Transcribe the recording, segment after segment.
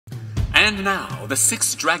And now, the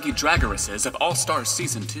 6 draggy draggeresses of All-Stars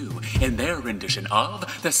Season 2 in their rendition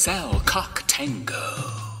of the Cell Cock Tango.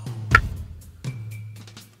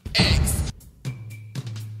 X.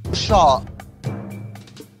 Shot.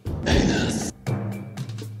 Anus.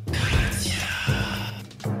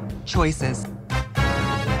 Choices.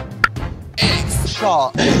 X.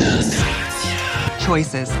 Shot. Anus.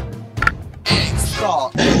 Choices. X.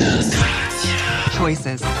 Shot. Anus.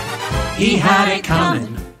 Choices. He had it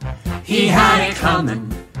coming. He had it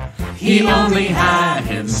coming. He only had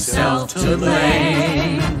himself to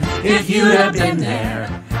blame. If you'd have been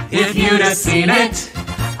there, if you'd have seen it,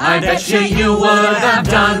 I bet you would have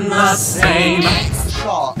done the same.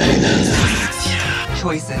 Shot.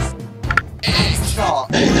 Choices.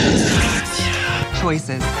 Shot.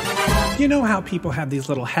 Choices. You know how people have these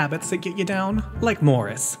little habits that get you down? Like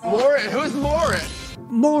Morris. Morris? Who's Morris?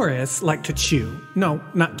 Morris liked to chew. No,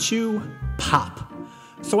 not chew, pop.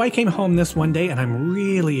 So I came home this one day and I'm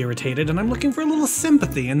really irritated and I'm looking for a little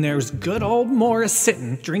sympathy, and there's good old Morris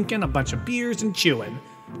sitting, drinking a bunch of beers and chewing.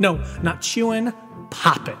 No, not chewing,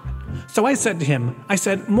 popping. So I said to him,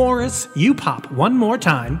 Morris, you pop one more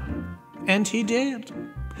time. And he did.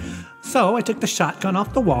 So I took the shotgun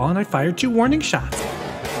off the wall and I fired 2 warning shots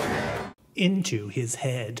into his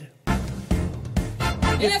head.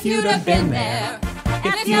 If you'd have been there,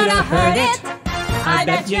 if you'd have heard it, I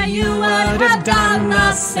bet you would have done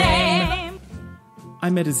the same.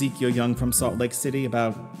 I met Ezekiel Young from Salt Lake City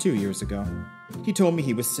about 2 years ago. He told me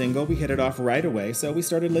he was single. We hit it off right away, so we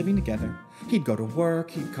started living together. He'd go to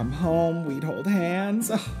work, he'd come home, we'd hold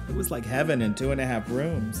hands. Oh, it was like heaven in 2.5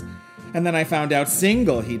 rooms. And then I found out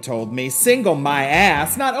single, he told me. Single my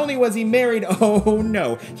ass. Not only was he married, oh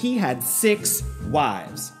no, he had 6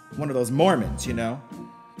 wives. One of those Mormons, you know.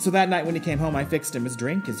 So that night when he came home, I fixed him his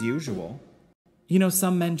drink as usual. You know,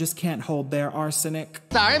 some men just can't hold their arsenic.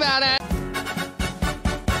 Sorry about it.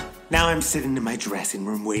 Now I'm sitting in my dressing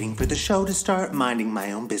room waiting for the show to start, minding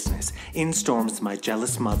my own business. In storms my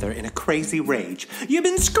jealous mother in a crazy rage. "You've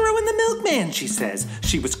been screwing the milkman," she says.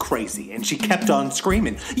 She was crazy and she kept on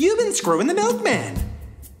screaming, "You've been screwing the milkman."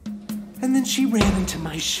 And then she ran into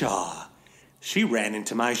my Shaw. She ran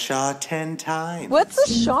into my Shaw 10 times. What's a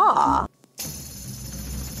Shaw?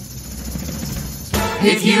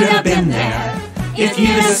 If you'd have been there, if you'd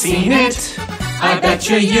have seen it, I bet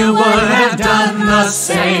you would have done the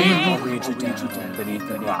same. I'll read you down beneath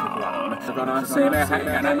the ground. We're gonna say the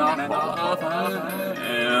hanging in the hall of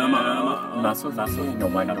fame. No,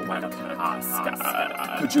 why not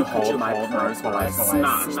ask? Could you hold my purse while I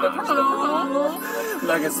snatch the crown?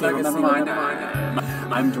 Legacy, remember my name.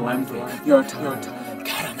 I'm Dothée. You're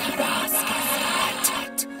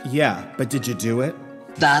Yeah, but did you do it?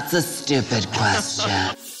 That's a stupid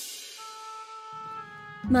question.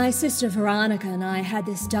 My sister Veronica and I had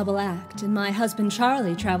this double act, and my husband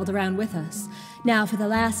Charlie traveled around with us. Now, for the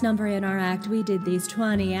last number in our act, we did these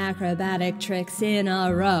 20 acrobatic tricks in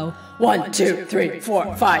a row. 1, 2, 3,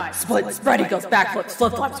 4, 5. Split, spread eagles, backflips,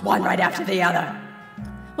 flip-flops, one right after the other.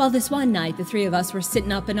 Well, this one night, the 3 of us were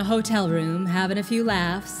sitting up in a hotel room, having a few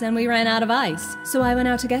laughs, and we ran out of ice. So I went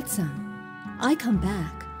out to get some. I come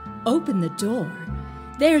back, open the door.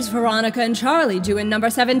 There's Veronica and Charlie doing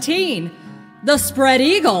number 17. The spread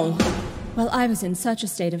eagle! Well, I was in such a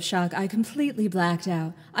state of shock, I completely blacked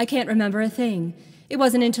out. I can't remember a thing. It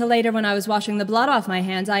wasn't until later when I was washing the blood off my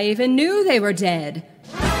hands I even knew they were dead.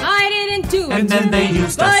 I didn't do it. And then they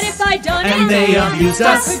used us. But if I'd done it, And they abused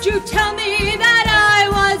us. could you tell me that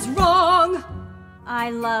I was wrong?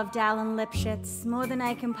 I loved Alan Lipschitz more than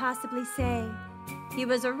I can possibly say. He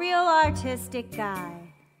was a real artistic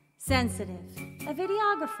guy. Sensitive, a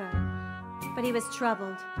videographer. But he was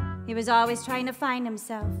troubled. He was always trying to find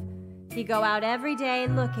himself. He'd go out every day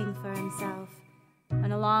looking for himself.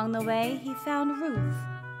 And along the way, he found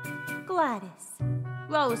Ruth, Gladys,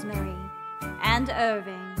 Rosemary, and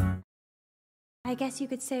Irving. I guess you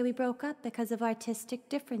could say we broke up because of artistic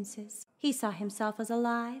differences. He saw himself as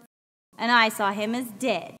alive, and I saw him as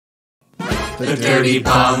dead. The dirty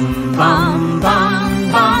bum, bum,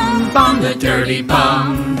 bum, bum, bum. The dirty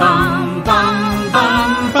bum, bum, bum,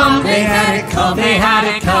 bum, bum. They had it come, they had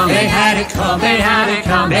it come, they had it come, they had it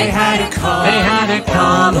come, they had it come, they had it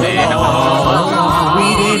coming all along.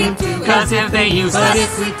 We didn't do it, 'cause if they used us,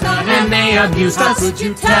 and they abused us, would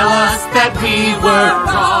you tell us that we were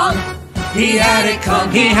wrong? He had it come,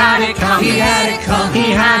 he had it come, he had it come,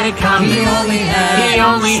 he had it come. He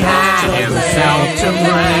only had himself to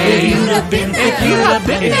blame. If you'd have been there, if you'd have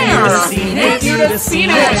been there, if you'd have seen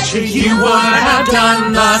it, you would have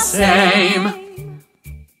done the same.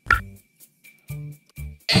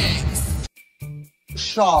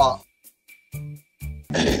 Shot.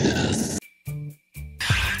 Anus.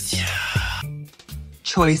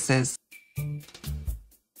 Choices.